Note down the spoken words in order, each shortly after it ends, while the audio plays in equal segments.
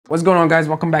What's going on, guys?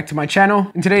 Welcome back to my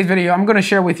channel. In today's video, I'm gonna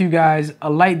share with you guys a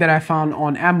light that I found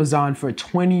on Amazon for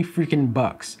 20 freaking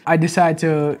bucks. I decided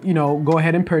to, go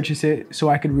ahead and purchase it so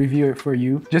I could review it for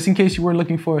you. Just in case you were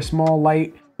looking for a small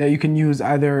light that you can use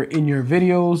either in your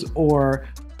videos or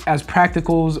as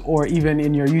practicals or even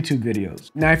in your YouTube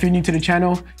videos. Now, if you're new to the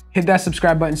channel, hit that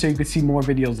subscribe button so you can see more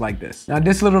videos like this. Now,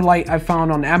 this little light I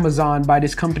found on Amazon by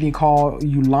this company called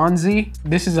ULANZI.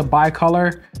 This is a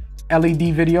bicolor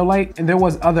LED video light, and there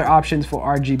was other options for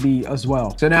RGB as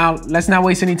well. So now let's not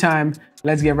waste any time.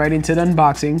 Let's get right into the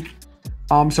unboxing.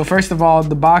 So first of all,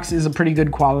 the box is a pretty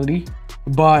good quality,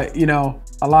 but a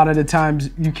lot of the times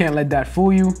you can't let that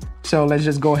fool you. So let's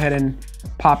just go ahead and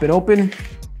pop it open.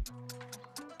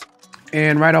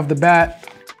 And right off the bat,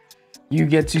 you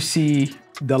get to see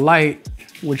the light,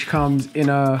 which comes in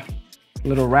a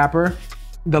little wrapper.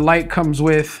 The light comes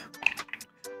with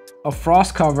a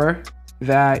frost cover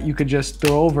that you could just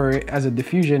throw over it as a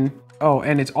diffusion. Oh,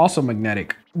 and it's also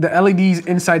magnetic. The LEDs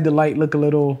inside the light look a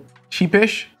little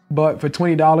cheapish, but for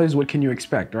 $20, what can you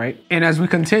expect, right? And as we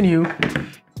continue,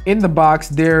 in the box,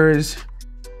 there's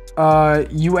a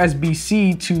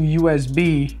USB-C to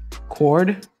USB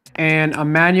cord and a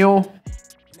manual,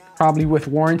 probably with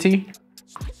warranty.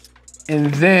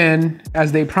 And then,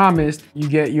 as they promised, you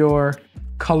get your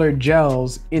colored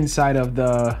gels inside of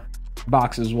the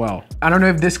box as well. I don't know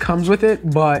if this comes with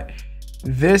it, but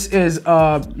this is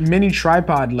a mini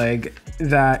tripod leg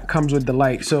that comes with the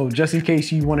light. So just in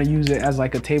case you want to use it as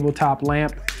like a tabletop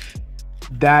lamp,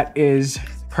 that is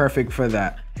perfect for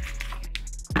that.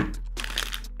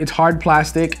 It's hard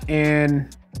plastic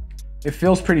and it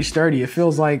feels pretty sturdy. It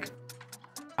feels like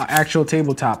an actual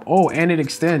tabletop. Oh, and it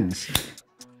extends.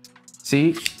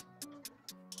 See?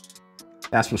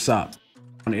 That's what's up.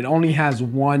 It only has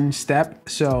one step,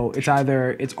 so it's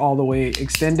either it's all the way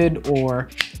extended or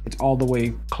it's all the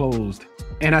way closed.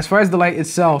 And as far as the light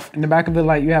itself, in the back of the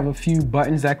light, you have a few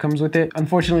buttons that comes with it.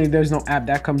 Unfortunately, there's no app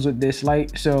that comes with this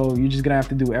light, so you're just gonna have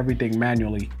to do everything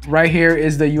manually. Right here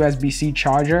is the USB-C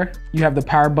charger. You have the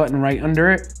power button right under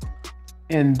it.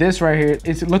 And this right here,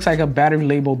 it looks like a battery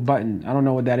labeled button. I don't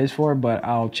know what that is for, but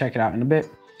I'll check it out in a bit.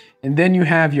 And then you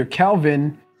have your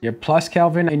Kelvin, your plus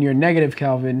Kelvin and your negative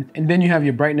Kelvin. And then you have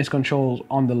your brightness controls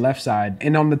on the left side.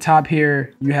 And on the top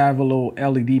here, you have a little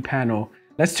LED panel.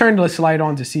 Let's turn this light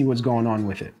on to see what's going on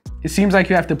with it. It seems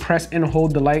like you have to press and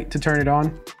hold the light to turn it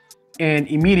on. And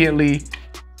immediately,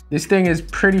 this thing is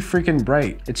pretty freaking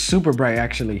bright. It's super bright,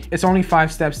 actually. It's only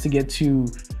 5 steps to get to,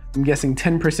 I'm guessing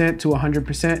 10% to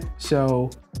 100%.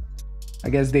 So I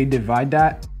guess they divide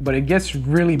that, but it gets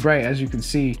really bright, as you can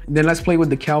see. Then let's play with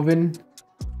the Kelvin.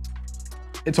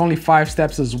 It's only 5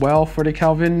 steps as well for the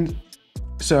Kelvin.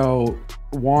 So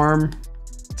warm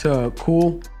to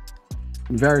cool,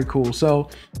 very cool. So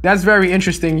that's very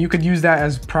interesting. You could use that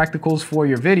as practicals for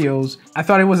your videos. I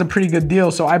thought it was a pretty good deal,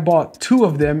 so I bought 2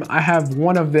 of them. I have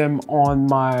one of them on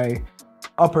my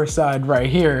upper side right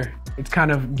here. It's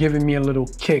kind of giving me a little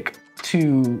kick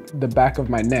to the back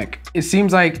of my neck. It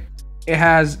seems like it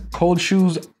has cold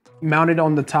shoes mounted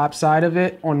on the top side of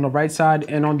it, on the right side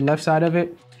and on the left side of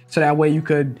it. So that way you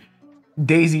could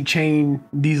daisy chain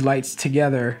these lights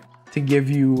together to give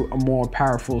you a more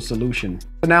powerful solution.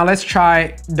 So now let's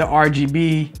try the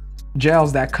RGB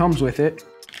gels that comes with it.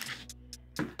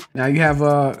 Now you have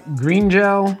a green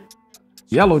gel,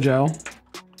 yellow gel,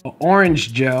 an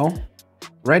orange gel,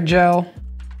 red gel,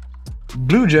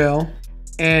 blue gel,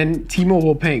 and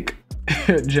T-Mobile pink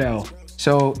gel.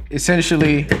 So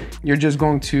essentially, you're just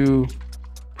going to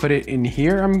put it in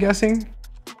here, I'm guessing.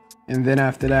 And then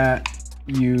after that,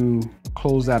 you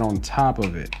close that on top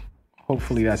of it.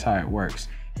 Hopefully that's how it works.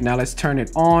 Now let's turn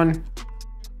it on.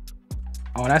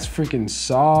 Oh, that's freaking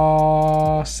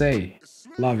saucy.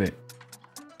 Love it.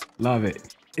 Love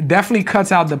it. It definitely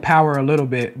cuts out the power a little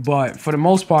bit, but for the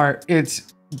most part,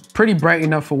 it's pretty bright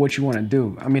enough for what you want to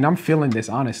do. I mean, I'm feeling this,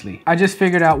 honestly. I just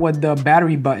figured out what the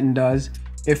battery button does.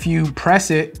 If you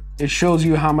press it, it shows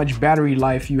you how much battery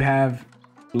life you have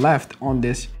left on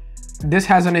this. This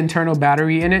has an internal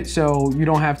battery in it, so you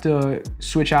don't have to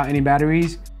switch out any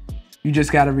batteries. You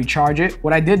just gotta recharge it.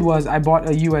 What I did was I bought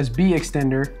a USB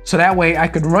extender, so that way I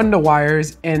could run the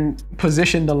wires and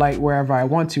position the light wherever I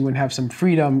want to and have some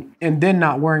freedom, and then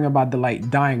not worrying about the light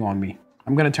dying on me.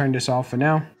 I'm gonna turn this off for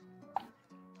now.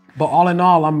 But all in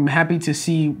all, I'm happy to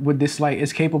see what this light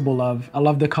is capable of. I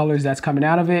love the colors that's coming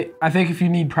out of it. I think if you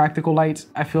need practical lights,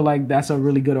 I feel like that's a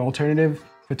really good alternative.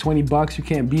 For 20 bucks, you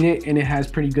can't beat it, and it has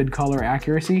pretty good color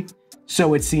accuracy.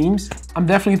 So it seems. I'm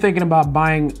definitely thinking about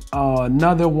buying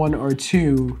another one or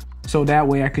two, so that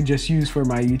way I could just use for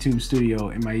my YouTube studio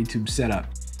and my YouTube setup.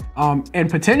 and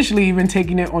potentially even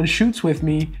taking it on shoots with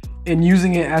me and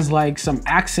using it as like some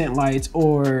accent lights,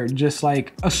 or just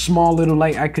like a small little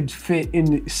light I could fit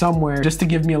in somewhere just to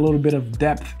give me a little bit of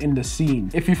depth in the scene.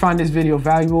 If you find this video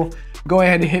valuable, go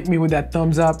ahead and hit me with that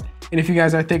thumbs up. And if you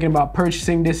guys are thinking about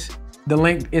purchasing this, the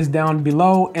link is down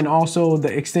below, and also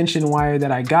the extension wire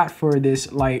that I got for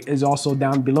this light is also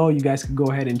down below. You guys can go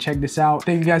ahead and check this out.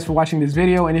 Thank you guys for watching this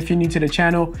video, and if you're new to the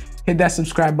channel, hit that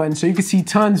subscribe button so you can see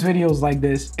tons of videos like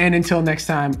this. And until next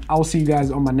time, I will see you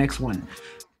guys on my next one.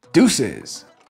 Deuces.